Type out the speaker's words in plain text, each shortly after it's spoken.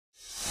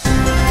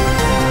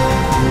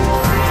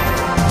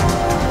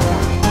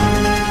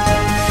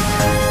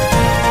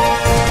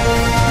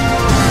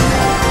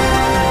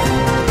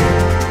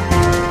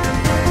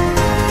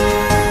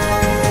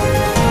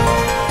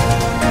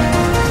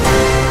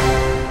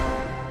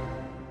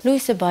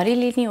Լույսը բարի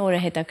լինի, օրը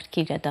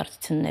հետաքրքիր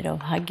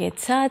իրադարձություններով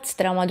հագեցած,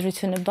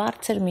 տրամադրությունը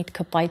բարձր,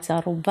 միտքը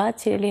պայծառ ու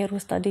բաց, իրելի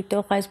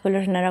հեռուստադիտող այս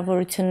բոլոր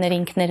հնարավորությունները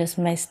ինքներս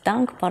մեզ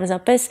տանք,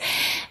 պարզապես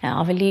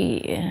ավելի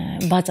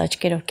բաց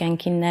աչքերով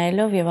կյանքին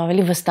նայելով եւ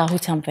ավելի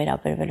վստահությամբ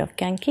վերաբերվելով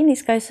կյանքին,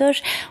 իսկ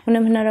այսօր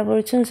ունեմ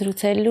հնարավորություն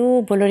զրուցելու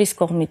բոլորիս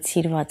կողմից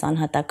սիրված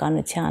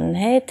անհատականության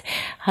հետ,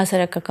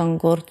 հասարակական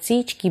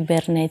գործիչ,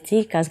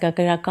 կիբեռնետիկ,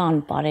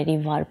 ազգագրական պարերի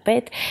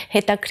վարպետ,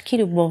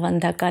 հետաքրքիր ու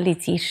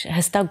բովանդակալից իր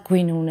հստակ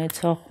գույն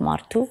ունեցող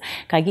մարդու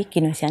Գագիկ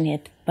Գինոսյանի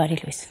հետ բարի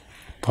լույս։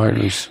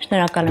 Բարի լույս։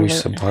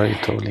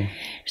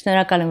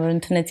 Շնորհակալ եմ, որ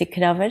ընդունեցիք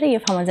հրավերը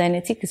եւ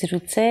համաձայնեցիք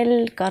զրուցել,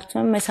 կարծում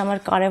եմ մեզ համար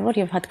կարեւոր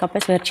եւ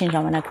հատկապես վերջին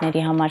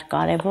ժամանակների համար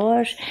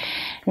կարեւոր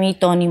մի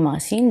տոնի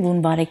մասին, Բուն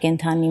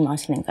Բարեկանի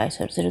մասին ենք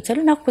այսօր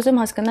զրուցելու։ Նախ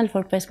կուզեմ հասկանալ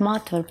որպես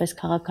մարդ, որպես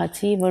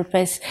քաղաքացի,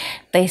 որպես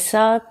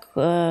տեսակ,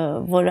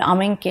 որ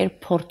ամեն կերպ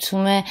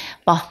փորձում է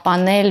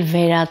պահպանել,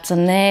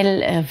 վերածնել,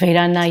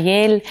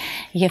 վերանայել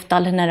եւ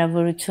տալ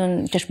հնարավորություն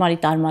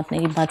ճշմարիտ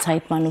արմատների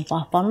բացահայտման ու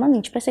պահպանման,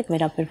 ինչպես եք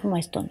վերաբերվում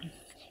այս տոնին։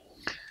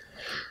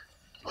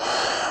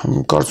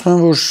 Կարծում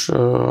եմ,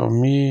 որ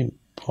մի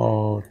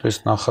պես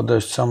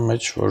նախադասության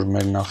մեջ, որ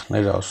մեր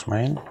նախները ասում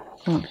էին,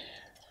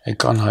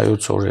 եկան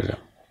հայոց օրերը,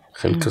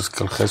 խելքս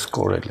գլխես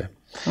կորել է։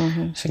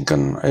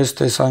 Այսինքն, այս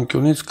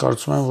տեսանկյունից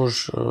կարծում եմ,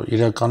 որ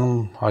իրականում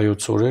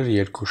հայոց օրեր,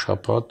 երկու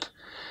շաբաթ,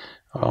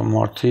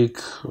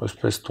 մարդիկ,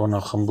 այսպես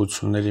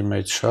տոնախմբությունների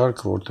մեջ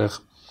շարք, որտեղ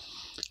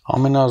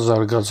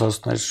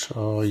ամենազարգացածներ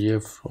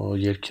եւ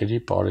երգերի,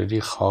 պարերի,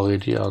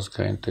 խաղերի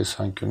ազգային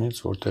տեսանկյունից,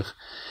 որտեղ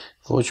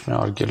ոչ մի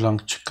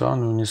արգելանք չկա,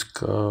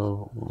 նույնիսկ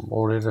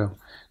օրերը,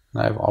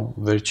 նաև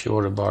վերջի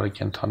օրը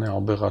բարեկենդանի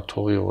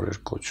աբեղաթողի օրեր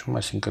կոչվում,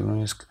 այսինքն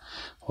նույնիսկ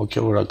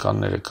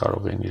հոգևորականները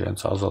կարող են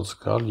իրենց ազատ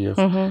զգալ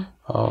եւ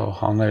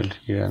հանել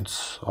իրենց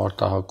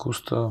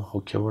արտահակուստը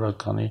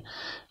հոգևորականի,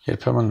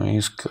 երբեմն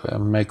նույնիսկ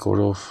մեկ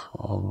օրով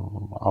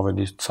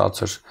ավելի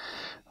ցածր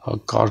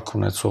կարգ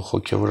ունեցող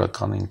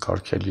հոգևորականին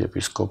կարգել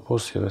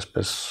եպիսկոպոս եւ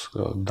այսպես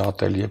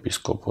դատել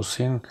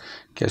եպիսկոպոսին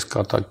կես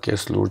կատակ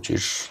կես լուրջ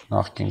իր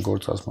նախկին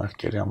գործած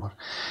մեղքերի համար։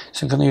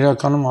 Այսինքն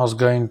իրականում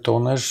ազգային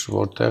տոներ,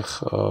 որտեղ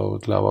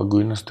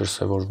լավագույնս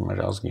դրսևորվում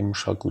էր ազգի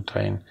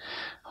մշակութային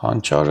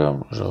հանճարը,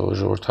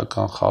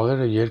 ժողովրդական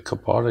խաղերը,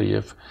 երգը, պարը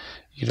եւ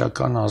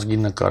իրական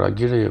ազգի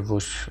նկարագիրը եւ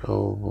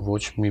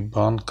ոչ մի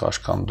բան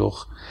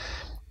կաշկանդող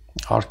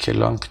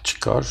արգելանք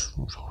չկար,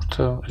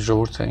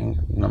 ժողովուրդը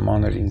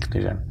նման էր ինքն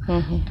իրեն։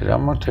 Դրա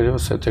համար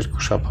թերևս այդ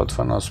երկու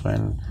շաբաթվան ասում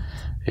են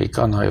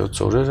եկան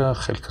հայոց օրերը,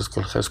 խելքս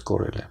գլխես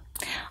կորել է։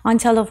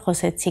 Անցյալով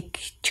խոսեցիք,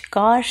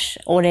 չկար,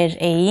 օրեր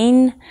էին,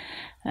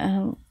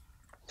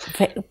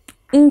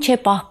 ինչ է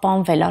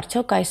պահպանվել,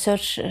 արդյոք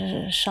այսօր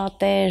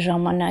շատ է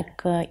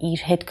ժամանակ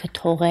իր հետքը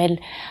թողել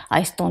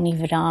այս տոնի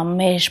վրա,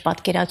 մեր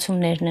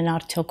պատկերացումներն են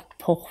արդյոք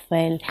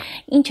փոխվել,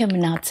 ինչ է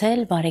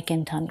մնացել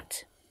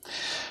բարեկենդանից։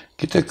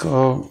 Գիտեք,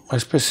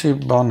 այսպեսի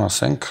բան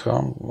ասենք,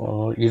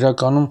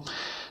 իրականում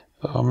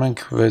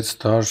մենք 6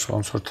 դար,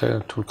 ոնց որ թե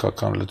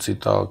թուրքական լծի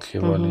տակ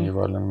եւ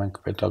այլն մենք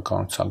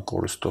պետականության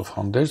կորստով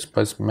հանդերձ,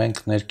 բայց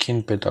մենք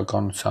ներքին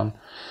պետականության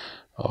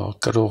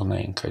կրողն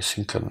էինք,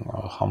 այսինքն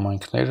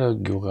համայնքները,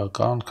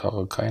 գյուղական,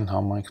 քաղաքային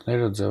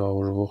համայնքները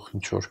ձևավորվող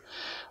ինչ որ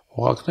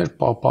օղակներ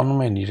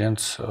պահպանում են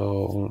իրենց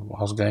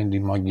ազգային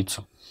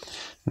դիմագիծը։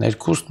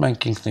 Ներքուստ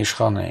մենք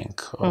ինքնիշխան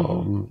էինք,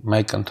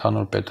 մեկ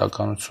ընդհանուր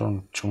պետականություն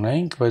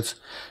չունեինք, բայց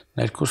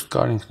ներքուստ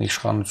կար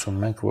ինքնիշխանություն,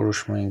 մենք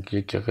որոշում էինք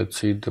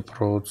եկեղեցի,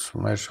 դպրոց,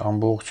 մեր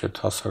ամբողջ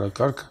այդ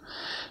հասարակարգը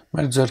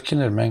մեր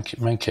ձեռքին էր,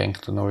 մենք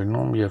էինք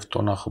տնօրինում եւ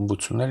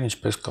տոնախմբություններ,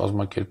 ինչպես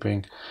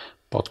կազմակերպեինք,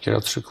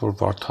 պատկերացրեք, որ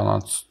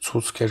Վարդանանց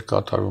ցուցք էր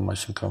կատարվում,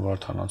 այսինքն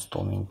Վարդանանց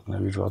տոնին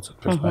նվիրված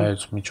այդպես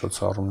նայած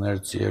միջոցառումներ,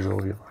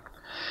 ձիերով եւ այլն։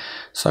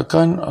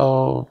 Սակայն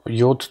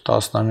 7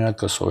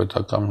 տասնամյակը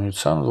սովետական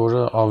միության,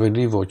 որը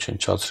ավելի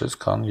ոչնչացրեց,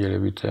 քան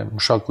երևի թե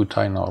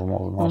մշակութային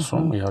առումով եմ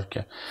ասում,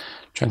 իհարկե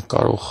չենք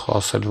կարող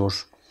ասել, որ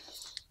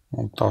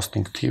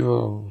 15 թիվը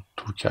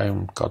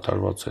Թուրքիայում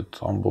կատարված այդ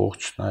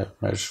ամբողջ նաև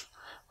մեր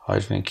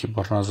հայրենիքի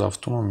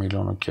բռնազավթումը, 1,5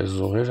 միլիոն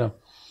զոհերը,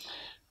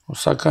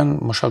 սակայն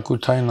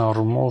մշակութային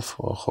առումով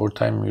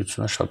խորհրդային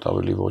միությունը շատ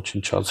ավելի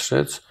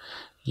ոչնչացրեց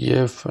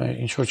եւ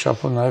ինչ որ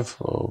չափով նաեւ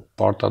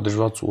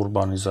պարտադրված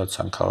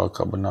ուրբանիզացիան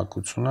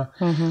քաղաքաբնակությունը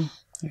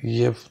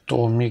եւ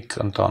տոհմիկ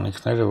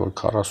ընտանիքները, որ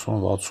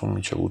 40-60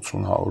 մինչեւ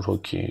 80-100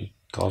 հոգի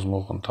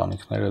կազմող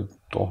ընտանիքները,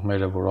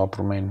 տոհմերը, որ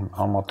ապրում էին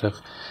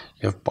համատեղ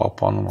եւ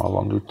պահպանում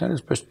ավանդույթները,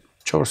 այսպես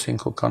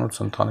 4-5 հոգանոց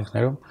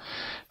ընտանիքներում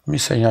մի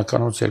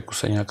սենյականոց, երկու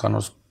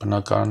սենյականոց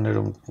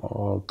բնակարաններում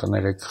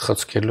կներեք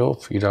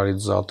խցկելով,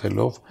 իրարից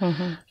զատելով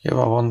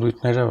եւ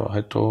ավանդույթները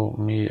հետո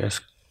մի այս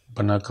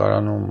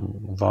բնակարանում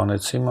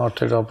վանեցի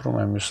մարդեր ապրում,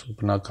 մյուս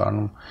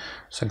բնակարանում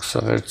ասենք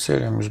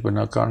սղերցիներ, մյուս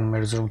բնակարանում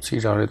մերձրումցի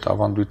իրար այդ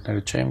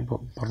ավանդույթները չէին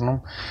բռնում,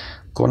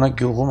 գոնե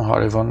գյուղում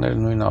հարևանները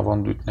նույն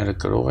ավանդույթները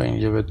կրող էին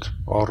եւ այդ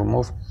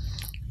առումով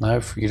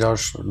նաև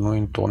իրար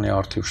նույն տոնի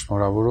արդիվ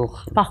շնորհավորող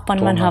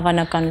պահպանման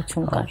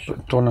հավանականություն կար։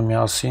 Տոնը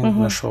միասին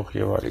նշող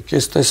եւ այլն։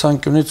 Այս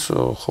տեսանկյունից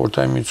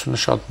խորհրդային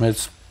միությունը շատ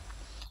մեծ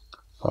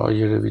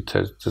երևի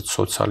թե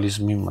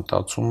սոցիալիզմի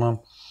մտածումը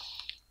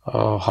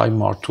հայ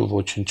մարդու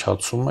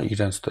ոչնչացումը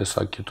իրենց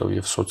տեսակետով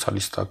եւ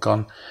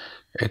սոցիալիստական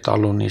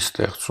էտալոնի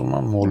ստեղծումը,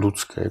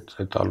 մոլուցքը այդ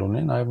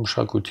էտալոնի նաեւ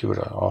մշակույթի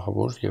վրա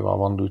ահավոր եւ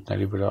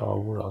ավանդույթների վրա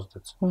ահավոր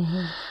ազդեց։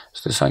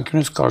 Ըստ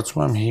տեսանկյունից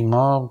կարծում եմ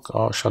հիմա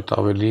շատ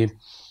ավելի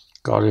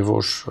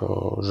կարևոր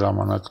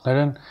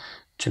ժամանակներ են,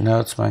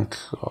 չնայած մենք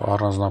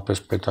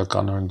առանձնապես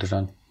պետականորեն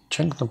դրան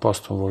չենք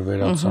նպաստում, որ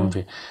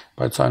վերածնվի,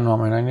 բայց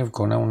այնուամենայնիվ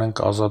գոնե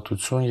ունենք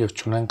ազատություն եւ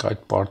չունենք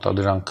այդ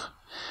պարտադրանք,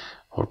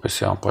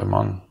 որպեսզի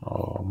անպայման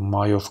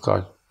մայով կա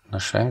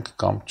նշենք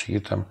կամ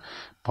չգիտեմ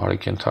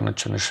բարեկենդանը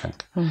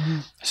չնշենք։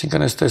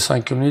 Այսինքն այս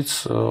տեսանկյունից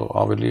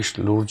ավելի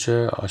լուրջ է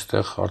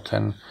այստեղ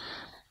արդեն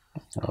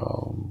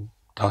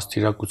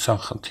դաստիարակության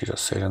խնդիրը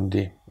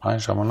սերնդի։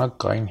 Այն ժամանակ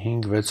կային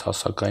 5-6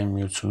 հասակային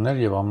միություններ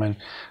եւ ամեն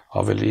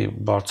ավելի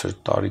բարձր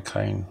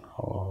տարիքային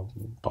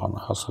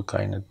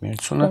հասակային այդ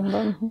միությունը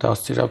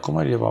դաստիարակում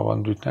էր եւ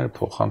ավանդույթները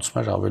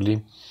փոխանցում էր ավելի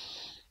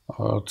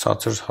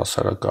ցածր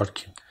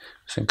հասարակարգին,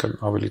 այսինքն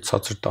ավելի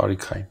ցածր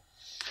տարիքային։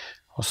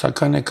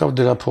 Սակայն եկավ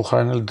դրա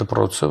փոխարինել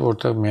դպրոցը,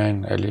 որտեղ միայն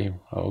էլի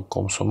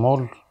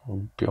կոմսոմոլ,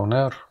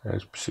 պիոներ,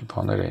 այսպիսի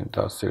բաներ էին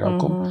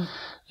դաստիարակում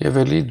եւ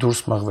էլի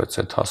դուրս մղվեց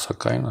այդ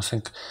հասակային,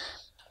 ասենք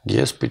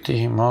ես պիտի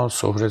հիմա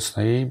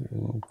սովորեցնեի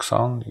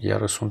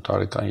 20-30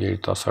 տարեկան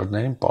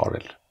երիտասարդներին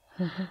պարել,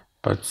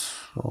 բայց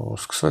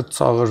սկսվեց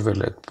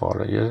ծաղրվել այդ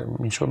պարը,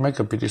 ինչ որ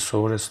մեկը պիտի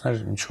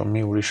սովորեցներ ինչ որ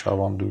մի ուրիշ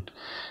ավանդույթ,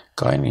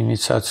 կային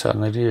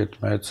ինիցիացիաների այդ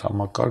մեծ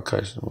համակարգ,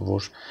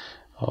 որ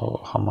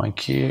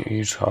համայնքի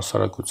իր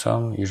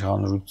հասարակության, իր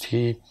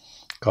հանրույթի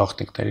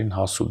գաղտնիքներին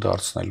հասու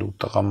դարձնելու,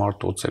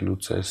 տղամարդ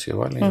օծելուց էս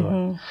եւ այլն եւ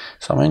այլն։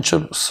 Սա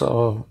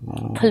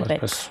ամենը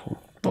այդպես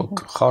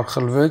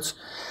խարխլվեց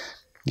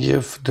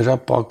եւ դրա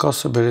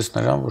պակասը բերեց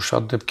նրան, որ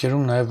շատ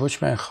դեպքերում նաեւ ոչ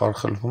միայն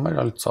խարխլվում էր,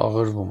 այլ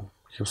ծաղրվում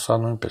եւ սա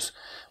նույնպես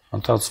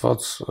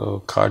մտածված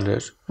քայլ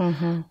էր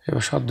եւ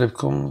շատ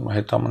դեպքում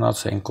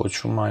հետամնաց էին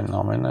կոչվում այն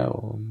ամենը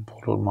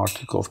բոլոր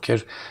մարդիկ,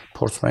 ովքեր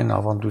փորձում էին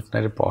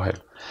ավանդույթները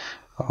պահել,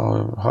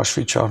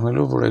 հաշվի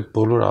չառնելով, որ այդ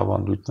բոլոր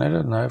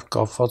ավանդույթները նաև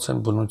կապված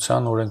են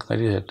բնության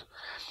օրենքների հետ,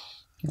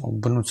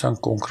 բնության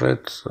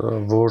կոնկրետ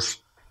որ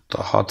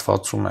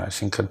հատվածում է,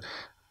 այսինքն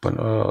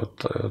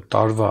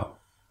տարվա,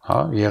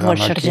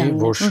 եղանակի,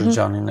 որ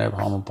շրջանին է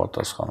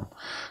համապատասխանում,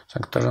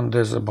 ասենք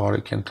տրնդեզը,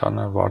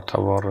 բարեկենդանը,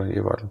 վարդավառը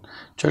եւ այլն,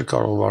 չէր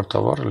կարող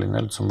վարդավառը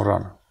լինել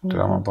ձմռանը,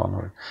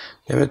 դրամաբանորեն,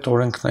 եւ այդ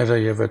օրենքները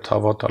եւ այդ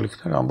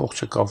հավատալիքները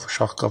ամբողջը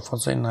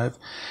շահկապված էին նաև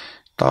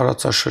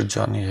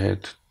տարածաշրջանի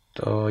հետ,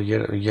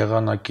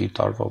 եղանակի,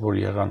 տարվա որ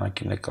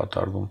եղանակին է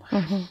կատարվում,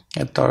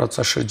 այդ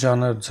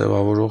տարածաշրջանը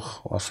ձևավորող,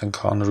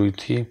 ասենք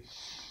հանրույթի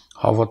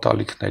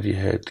հավատալիքների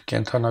հետ,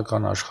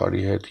 կենթանական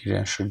աշխարհի հետ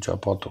իրեն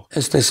շրջապատող։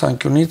 Այս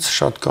տեսանկյունից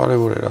շատ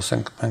կարևոր էր,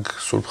 ասենք մենք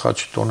Սուրբ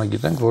Խաչի տոնը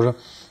գիտենք, որը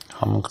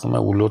համընկնում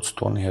է ուլոց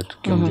տոնի հետ,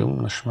 Գյումրիում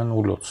նշում են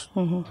ուլոց,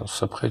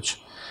 սփխեջ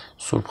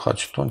Սուրբ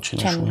Խաչի տոն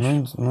չի նշում,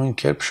 նույն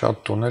կերպ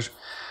շատ տոներ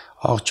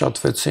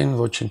աղճատվեցին,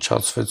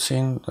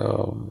 ոչնչացվեցին,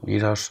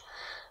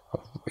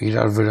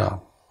 իրար վրա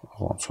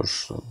ոնց որ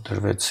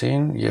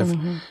դրվեցին եւ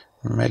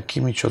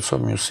մեկի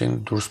միջոցով մյուսին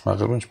դուրս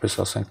մղելու, ինչպես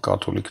ասենք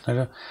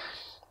կաթոլիկները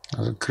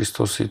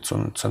Քրիստոսի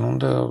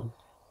ծնունդը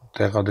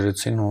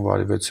տեղադրեցին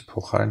հունվարի 6-ի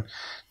փոխարեն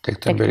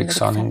դեկտեմբերի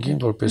 25-ին,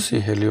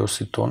 որպեսզի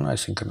հելիոսի տոնը,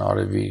 այսինքն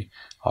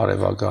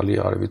արևագալի,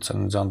 արևի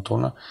ծննդյան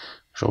տոնը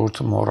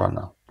ժողովուրդը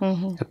մոռանա։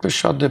 Այդպես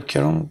շատ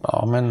դեպքերում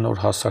ամեն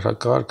նոր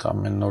հասարակարգ,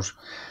 ամեն նոր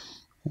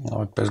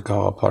այդպես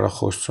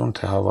գաղափարախոսություն,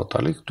 թե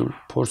հավատալիք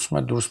փորձում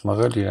է դուրս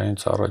մղել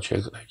իրենից առաջ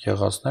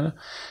եղածները,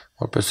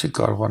 որպեսզի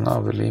կարողանա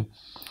ավելի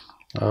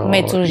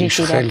մեծ ուժի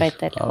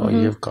տիրապետել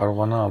եւ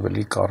կարողանա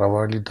ավելի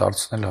կառավարելի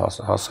դարձնել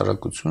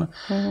հասարակությունը,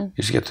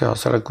 իսկ եթե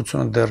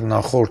հասարակությունը դեռ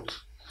նախորդ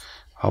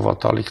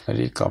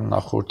հավատալիքների կամ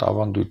նախորդ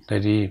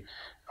ավանդույթների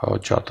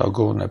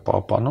ջատագովն է,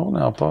 պահպանողն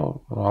է, ապա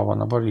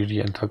հավանաբար իր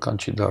ենթական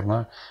չի դառնա,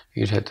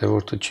 իր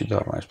հետևորդը չի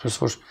դառնա, այսպես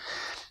որ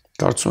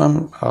կարծում եմ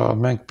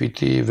մենք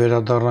պիտի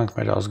վերադառնանք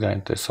մեր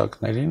ազգային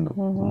տեսակներին,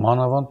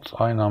 մանավանդ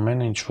այն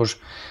ամենը, ինչ որ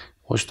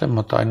ոչ թե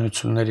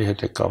մտայնությունների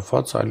հետ է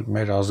կապված, այլ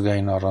մեր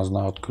ազգային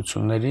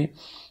առանձնահատկությունների,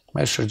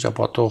 մեր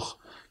շրջապատող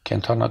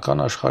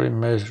կենթանական աշխարհի,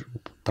 մեր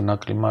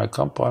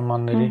բնակլիմայական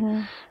պայմանների,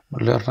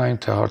 լեռնային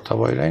թե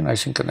հարթավայրային,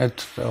 այսինքն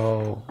այդ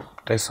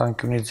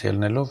տեսանկյունից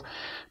ելնելով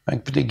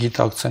մենք պիտի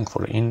գիտակցենք,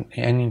 որ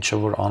այն ինչը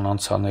որ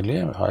անանցանելի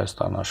է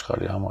Հայաստան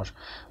աշխարհի համար,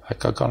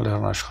 հայկական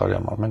լեռնաշխարհի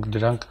համար, մենք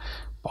դրանք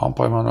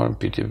անպայմանորեն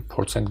պիտի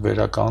փորձենք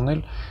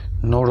վերականգնել,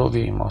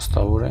 նորովի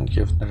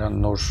իմաստավորենք եւ նրան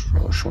նոր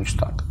շունչ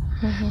տանք։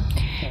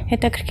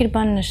 Հետաքրքիր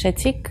բան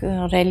նշեցիք,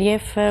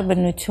 ռելիեֆը,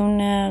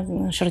 բնությունը,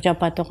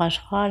 շրջապատող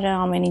աշխարհը,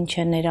 ամեն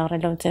ինչը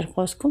ներառելով ձեր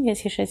խոսքում,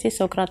 ես հիշեցի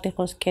Սոկրատի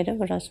խոսքերը,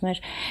 որ ասում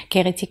էր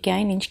գեղեցիկ է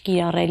այն, ինչ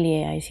կիրառելի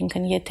է,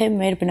 այսինքն եթե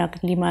մեր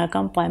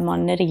բնակլիմայական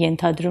պայմանները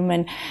ենթադրում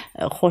են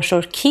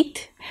խոշոր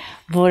քիթ,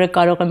 որը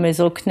կարող է մեզ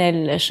օգնել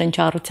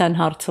շնչառության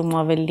հարցում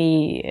ավելի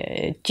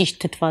ճիշտ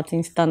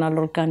թթվածին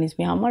ստանալ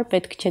օրգանիզմի համար,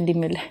 պետք չէ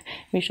դիմել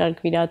մի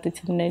շարք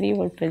վիրահատությունների,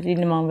 որպեսզի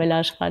նմանվել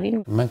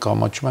աշխարհին։ Մենք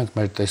ամաչում ենք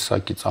մեր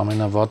տեսակից,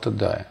 ամենավատը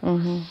դա է։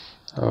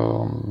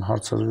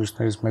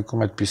 հարցազրույցներից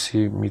մեկում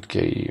այդպիսի միտք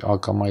էի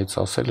ակամայից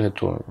ասել,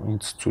 հետո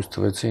ինձ ցույց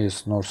տվեցին, ես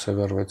նոր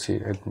սևեռվեցի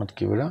այդ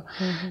մտքի վրա։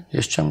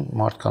 Ես չեմ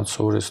մարդկանց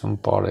սովորեցնում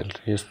ապրել,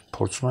 ես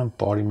փորձում եմ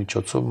ապրի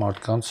միջոցով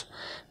մարդկանց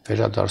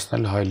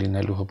վերադարձնել հայ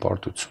լինելու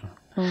հպարտություն։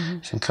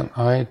 Այսինքն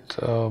այդ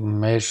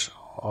մեր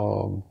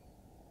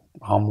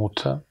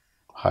ամոթը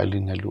հայ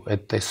լինելու,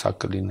 այդ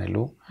տեսակը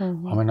լինելու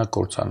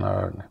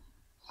ամենակործանարարն է։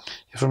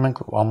 Երբ որ մենք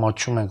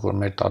ամաչում ենք, որ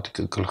մեր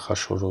տատիկը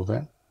գլխաշորով է,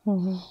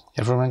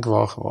 երբ որ մենք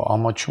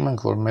ամաչում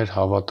ենք, որ մեր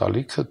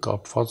հավատալիքը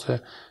կապված է,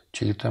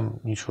 չգիտեմ,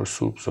 ինչ-որ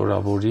սուրբ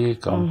զորավորի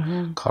կամ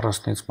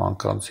 40-ից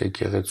մանկանց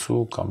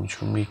եկեղեցու կամ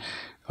ինչ-որ մի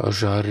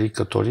ժայռի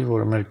կտորի,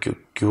 որը մեր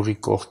գյուղի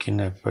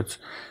կողքին է, բայց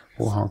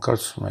ու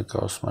հանկարծ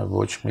մեկը ասում է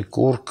ոչ մի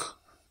կուրկ,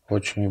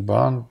 ոչ մի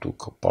բան,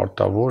 դուք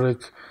պարտավոր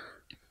եք,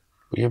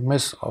 եւ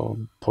մեզ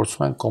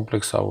փորձում են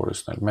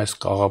կոմպլեքսավորեցնել, մեզ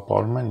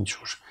կաղապարում են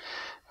ինչ-որ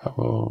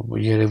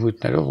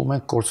երևույթներով ու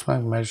մենք կորցնում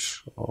ենք մեր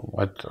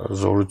այդ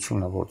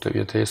զորությունը, որտեղ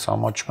եթե ես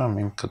ամաչում եմ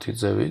իմ քթի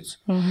ձևից,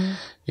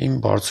 իմ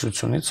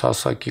բարձրությունից,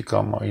 հասակի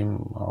կամ իմ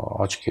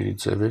աչքերի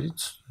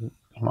ձևերից,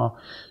 հիմա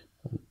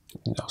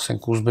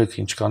ասենք ուզբեկ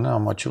ինչ կան է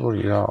ամաչի,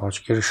 որ իր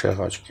աչքերը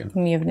շեղաչք են։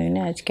 Միևնույն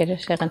է, աչքերը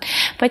շեղ են։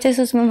 Բայց ես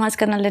ուզում եմ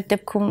հասկանալ այդ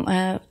դեպքում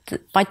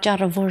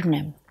պատճառը որն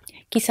է։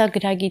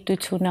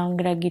 Կիսագրագիտությունը,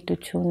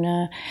 անգրագիտությունը,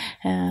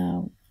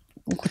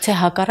 գուցե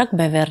հակառակ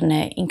բևեռն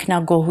է,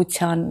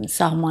 ինքնագոհության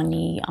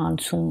սահմանի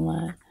անցումը։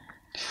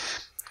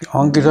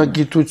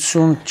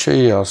 Անգրագիտություն չի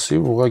ասի,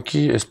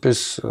 ուղղակի այսպես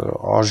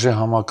արժե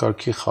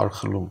համակարգի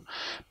խարխլում։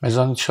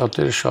 Մեզանից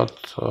շատերը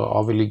շատ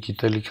ավելի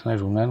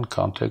գիտելիքներ ունեն,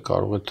 քան թե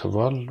կարող է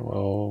թվալ։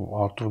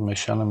 Արտուր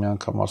Մեշյանը մի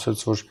անգամ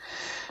ասաց, որ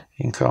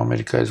ինքը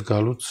Ամերիկայից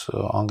գալուց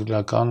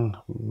անգլիական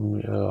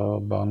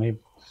բանի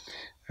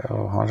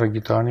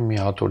հանրագիտարանի մի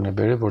հատորն է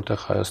բերել,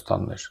 որտեղ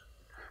Հայաստանն էր։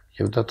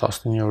 Եվ դա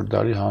 19-րդ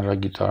դարի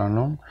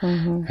հանրագիտարանում,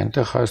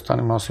 այնտեղ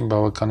Հայաստանի մասին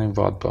բավականին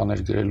վատ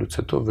բաներ գրելուց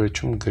հետո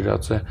վերջում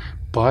գրած է,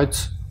 բայց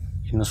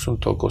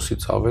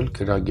 90%-ից ավել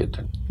գրագետ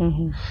են։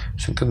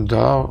 Այսինքն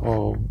դա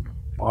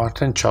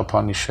արդեն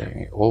չափանիշ է,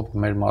 ով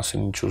մեր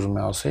մասին ինչ ուզում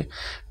է ասի,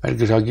 մեր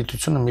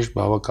գրագիտությունը միշտ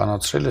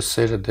բավականացրել է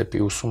սերը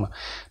դեպի ուսումը,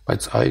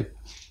 բայց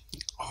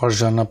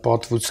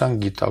արժանապատվության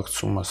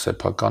գիտակցումը,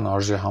 սեփական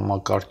արժե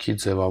համակարգի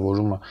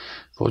ձևավորումը,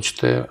 ոչ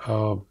թե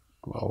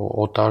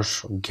օտար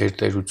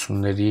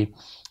գերտերությունների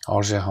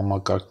արժե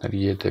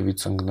համակարգների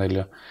ետևից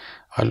ընկնելը,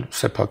 այլ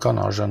սեփական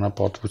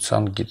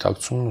արժանապատվության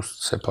գիտակցումն ու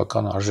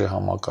սեփական արժե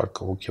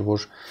համակարգը,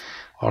 հոգևոր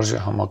արժե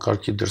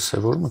համակարգի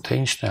դրսևորումը, թե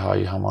ինչն է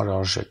հայի համար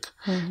արժեք,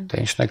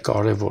 թե ինչն է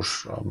կարևոր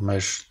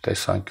մեր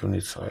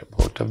տեսանկյունից,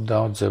 որտեղ դա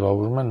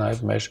ձևավորում է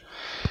նաև մեր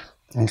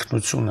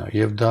ինքնությունը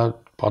եւ դա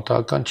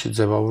պատահական չի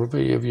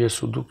ձևավորվել եւ ես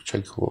ու դուք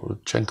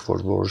չենք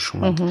որ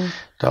որոշում ենք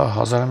դա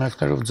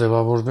հազարամյակներով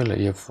ձևավորվել է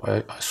եւ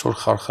այսօր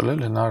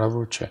խարխլել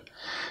հնարավոր չէ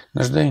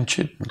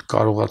Նժդեհինչի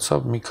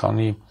կարողացավ մի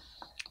քանի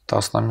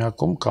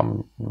տասնամյակում կամ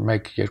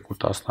 1-2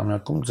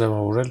 տասնամյակում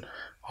ձևավորել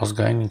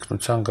ազգային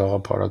ինքնության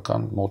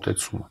գաղափարական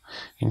մոտեցումը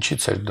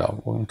ինչից էր դա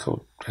ինքը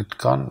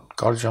այդքան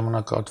կարճ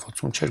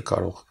ժամանակահատվածում չէր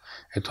կարող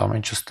այդ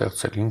ամեն ինչը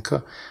ստեղծել ինքը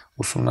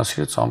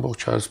ուսումնասիրեց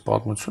ամբողջ հայոց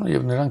պատմությունը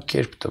եւ նրան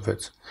կերպ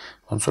տվեց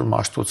ոնց որ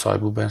Մաշտոց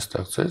Այբուբեն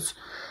ստեղծեց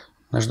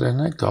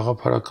Նժդեհն է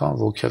գաղափարական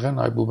ոգեղեն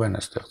Այբուբեն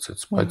է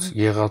ստեղծեց բայց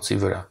եղածի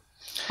վրա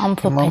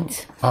ամփոփեց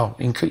հա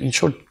ինքը ինչ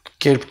որ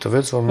կերպ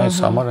տվեց որ մեզ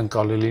համար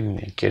ընկալելի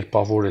լինի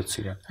կերպավորեց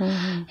իրեն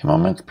հիմա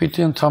մենք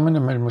պիտի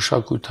ընդհանրապես մեր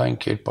մշակութային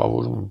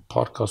կերպավորում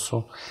փառք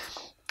Աստծո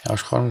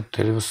աշխարհում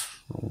դերևս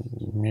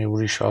մի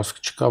ուրիշ ազգ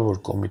չկա որ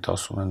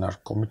կոմիտաս ունենար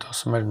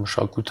կոմիտասը մեր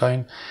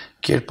մշակութային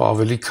կերպ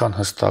ավելի քան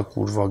հստակ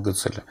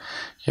ուրվագծել է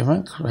եւ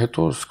մենք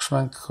հետո սկսում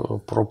ենք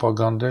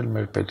ռոպագանդել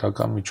մեր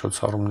պետական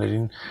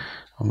միջոցառումներին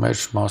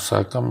մեր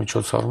մասսայական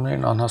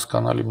միջոցառումներին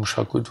անհասկանալի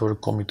մշակույթ, որը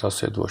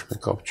կոմիտասի հետ ոչ մի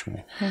կապ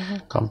չունի։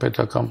 Կամ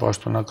պետական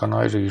պաշտոնական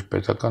այրը իր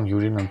պետական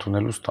հյուրին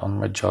ընդունելու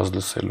ստանում է ջազ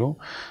լսելու,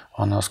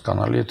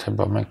 անհասկանալի է թե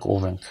բա մենք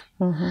ով ենք։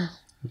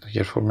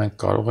 Երբ որ մենք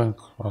կարող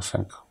ենք,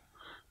 ասենք,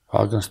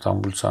 Վագն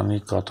Ստամբուլցյանի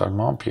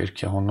կատարմամբ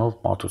երկեհոնով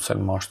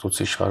մատուցել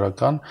Մաշտոցի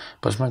շարական,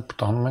 բայց մենք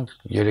տանում ենք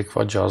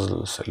երեկվա ջազ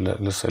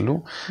լսելու,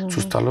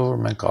 ցույց տալով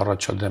որ մենք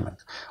առաջադեմ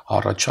ենք։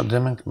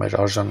 Առաջադեմ ենք մեր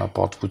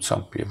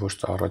արժանապատվությամբ եւ ոչ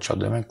թե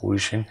առաջադեմ ենք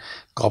ուրիշին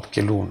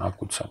կապկելու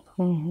ունակությամբ։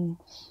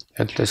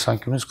 Այդ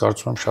տեսանկյունից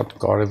կարծում եմ շատ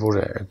կարեւոր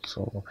է այդ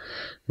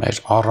մեր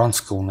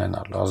առանցքը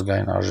ունենալ,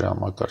 ազգային արժե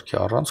համակարգի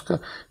առանցքը,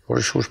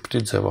 որի շուրջ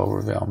պիտի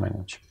ձևավորվի ամեն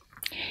ինչ։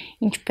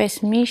 Ինչպես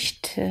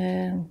միշտ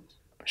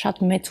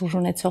շատ մեծ ուժ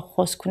ունեցող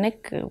խոսք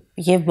ունեք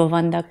եւ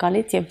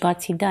բովանդակալից եւ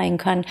բացի դա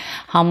այնքան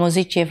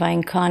համոզիչ եւ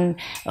այնքան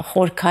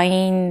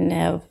խորքային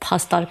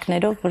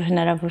փաստարկներով որ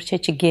հնարավոր չէ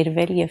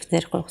չգերվել եւ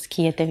ձեր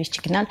խոսքի ետևից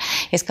չգնալ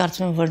ես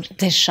կարծում եմ որ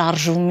ձեր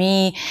շարժումի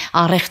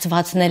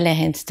առեղծվածն է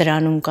հենց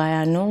դրանում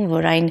կայանում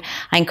որ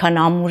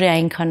այնքան ամուր է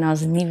այնքան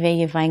ազնիվ է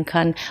եւ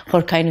այնքան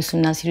խորքային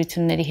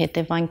ուսումնասիրությունների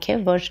հետևանք է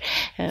որ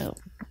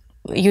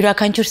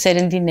յուրաքանչյուր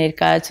սերնդի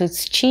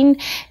ներկայացուցչին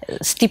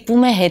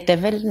ստիպում է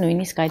հետևել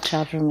նույնիսկ այդ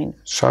շարժումին։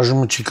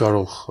 Շարժումը չի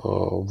կարող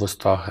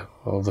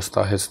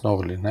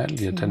վստահեցնող լինել,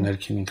 եթե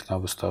ներքին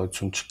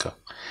ինքնավստահություն չկա։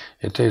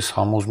 Եթե ես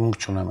համոզմունք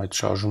չունեմ այդ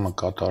շարժումը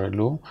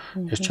կատարելու,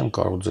 ես չեմ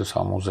կարող ձեզ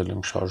համոզել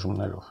իմ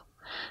շարժումներով։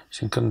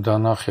 Այսինքն դա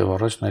նախ եւ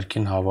առաջ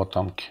ներքին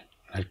հավատամք է,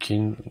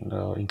 ներքին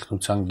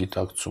ինքնության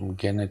գիտակցում,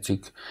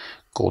 գենետիկ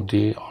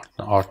կոդի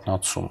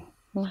արտնացում։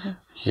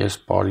 Ես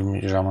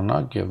բարի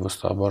ժամանակ եւ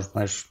վստահաբար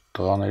մեր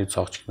տղաներից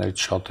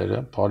աղջիկներից շատերը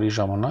բարի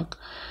ժամանակ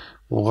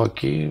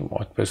ուղղակի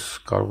այդպես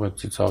կարող է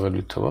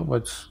ծիծաղելի թվա,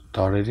 բայց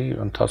դարերի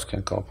ընթացք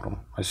են ապրում,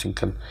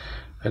 այսինքն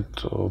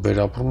այդ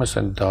վերապրում ես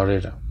այն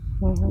դարերը,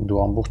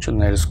 դու ամբողջը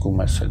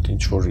ներզգում ես այդ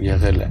ինչ որ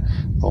եղել է,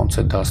 ոնց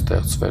է դա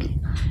ստեղծվել,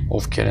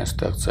 ովքեր են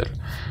ստեղծել,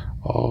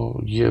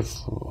 եւ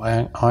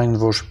այն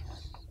որ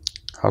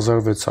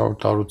 1600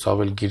 տարուց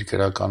ավել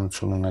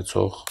գիրգրականություն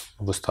ունեցող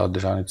վստահ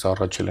դրանից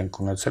առաջ ենք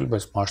ունեցել,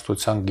 բայց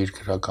մաշտոցյան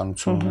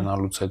գիրգրականություն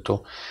ունենալուց հետո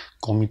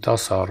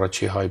Կոմիտասը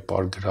առաջի հայ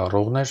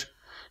պարգրառողն էր,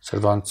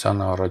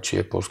 Սերվանտյանը առաջի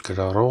էպոս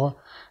գրառողը,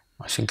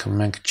 այսինքն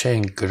մենք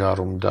չէինք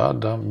գրառում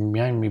դա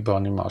միայն մի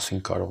բանի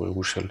մասին կարող է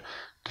հուշել,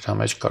 դրա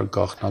մեջ կար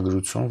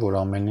գաղտնագրություն, որ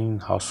ամենին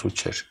հասու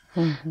չէր։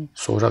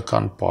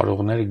 Սովորական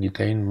պարողները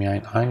գիտեին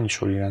միայն այն, ինչ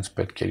որ իրենց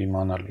պետք էր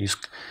իմանալ,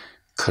 իսկ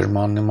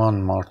քրմանման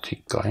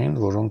մարդիկ կային,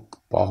 որոնք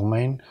պահում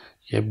էին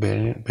եւ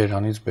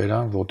բերանից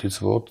բերան, ոտից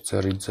ոտ,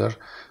 ձեռից ձեռ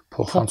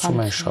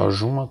փոխանցում են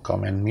շարժումը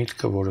կամ այն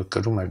միտքը, որը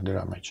կրում էր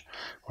դրա մեջ,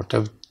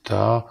 որտեվ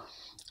դա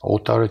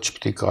օտարը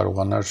չպետք է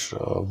կարողանար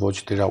ոչ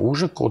դրա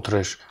ուժը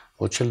կոտրեր,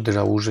 ոչ էլ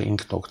դրա ուժը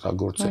ինքն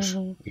օգտագործեր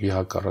ի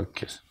հակառակ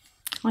քեզ։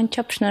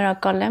 Անչափ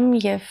շնորհակալ եմ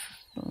եւ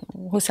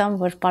հուսամ,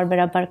 որ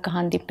պարբերաբար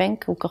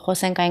կհանդիպենք ու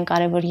կխոսենք այն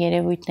կարևոր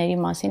երևույթների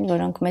մասին,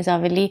 որոնք մեզ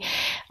ավելի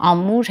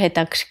ամուր,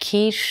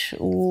 հետաքրքիր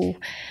ու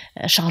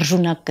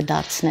շարժունակ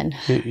կդարձնեն։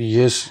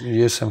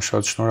 Ես եմ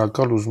շատ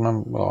շնորհակալ, ուզում եմ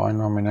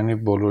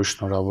այնուամենայնիվ բոլորը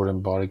շնորհավոր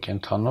եմ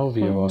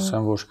բարեկենդանով եւ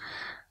ասեմ, որ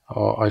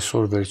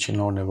այսօր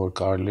վերջին օրն է, որ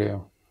կարելի է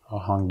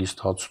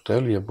հանգիստ հաց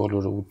ուտել եւ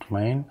բոլորը ուտում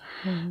էին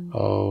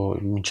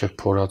մինչեւ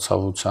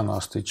փորացավության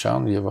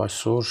աստիճան եւ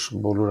այսօր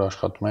բոլորը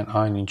աշխատում են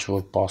այն ինչ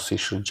որ պասի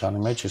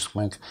շրջանի մեջ, իսկ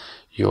մենք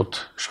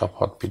 7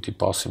 շաբաթ պիտի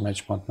պասի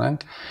մեջ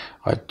մտնենք,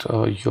 այդ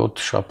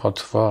 7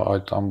 շաբաթվա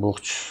այդ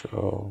ամբողջ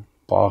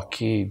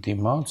պահքի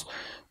դիմաց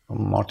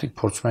մարդիկ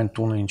փորձում են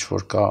տունը ինչ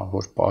որ կա,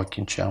 որ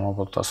պահքին չի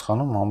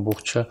համապատասխանում,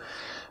 ամբողջը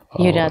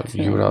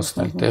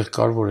յուրացնել, տեղ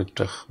կար, որ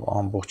այդտեղ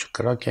ամբողջը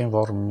կրակ էին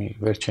վառում, մի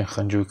վերջին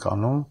խնջույք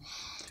անում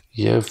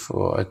եւ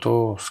հետո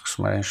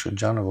սկսում էր այն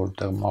շրջանը,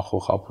 որտեղ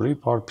մախող հապուրի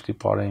պիտի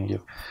բարեն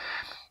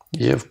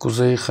եւ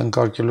կուզեի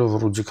խնկարկելով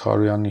Ռուդիկ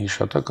Հարոյանի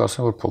հիշատակ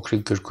ասեմ, որ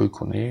փոքրիկ գրքույկ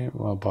ունի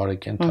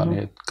բարեկենդանի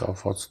հետ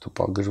կապված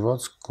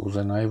տպագրված,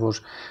 կուզենայի, որ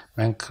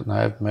մենք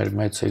նաեւ մեր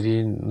մեծերի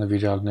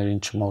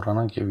նվիրալներին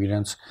չմոռանանք եւ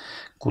իրենց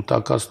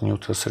կուտակած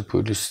նյութը Սրբ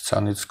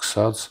Հույլիսյանից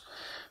սկսած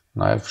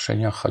նաեւ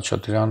Շենյա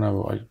Խաչատրյանը,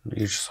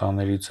 իր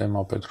սաներից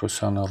Էմա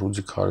Պետրոսյանը,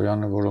 Ռուդիկ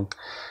Հարոյանը, որոնք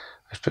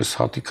այսպես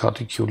հատիկ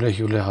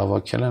հյուլե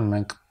հավաքել են,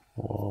 մենք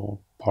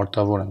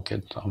պարտավոր ենք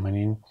այդ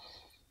ամենին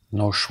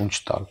նոր շունչ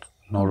տալ,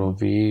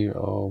 նորովի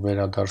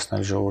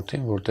վերադարձնել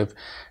ժողովրդին, որտեվ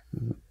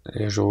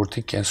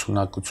ժողովրդի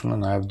կենսունակությունը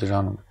նաև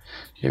դրանում է։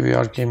 Եվ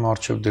իհարկե իմ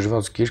առջև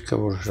դրված գիրքը,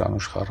 որ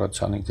Հրանուշ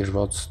Խառատյանի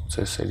գրված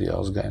ծեսերի,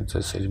 ազգային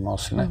ծեսերի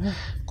մասին է,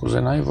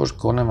 կուզենայի, որ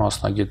գոնե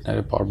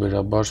մասնագետները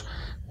պարբերաբար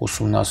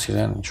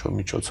ուսումնասիրեն ինչ-որ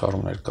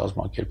միջոցառումներ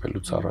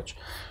կազմակերպելուց առաջ։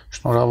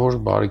 Շնորհավոր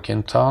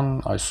բարեկենդան,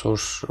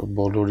 այսօր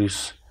բոլորիս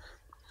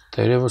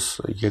դերևս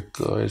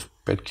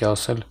պետք է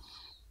ասել,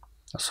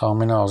 սա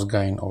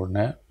ամենաազգային օրն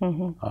է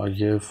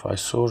եւ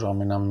այսօր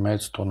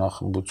ամենամեծ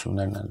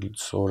տոնախմբություններն են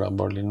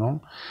սովորաբար լինում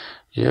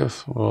եւ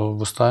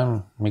վստահ եմ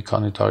մի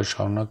քանի տարի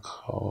շարունակ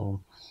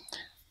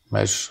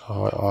մեր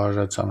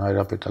Արարատյան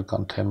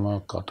հայրապետական թեմը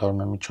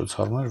կատարում է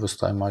միջոցառումներ,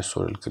 վստահ եմ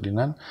այսօր էլ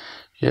կլինեն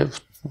եւ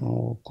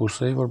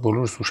կուզեի, որ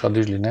բոլորս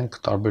ուշադիր լինենք,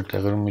 տարբեր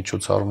տեղերում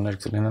միջոցառումներ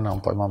կլինեն,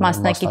 անպայման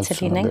մասնակից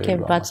լինենք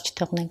եւ բաց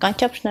չթողնենք։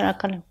 Անչափ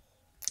շնորհակալ եմ։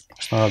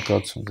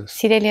 Շնորհակալություն ձեզ։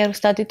 Սիրելի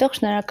հեռուստադիտող,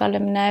 շնորհակալ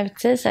եմ նաև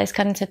ձեզ,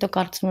 այսքանից հետո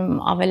կարծում եմ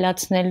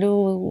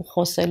ավելացնելու,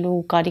 խոսելու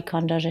կարիք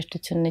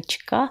անհրաժեշտությունը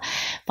չկա,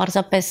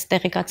 պարզապես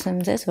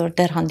տեղեկացնեմ ձեզ, որ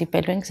դեռ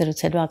հանդիպելու ենք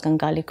զրուցելու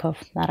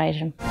ակնկալիքով,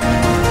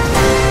 առայժմ։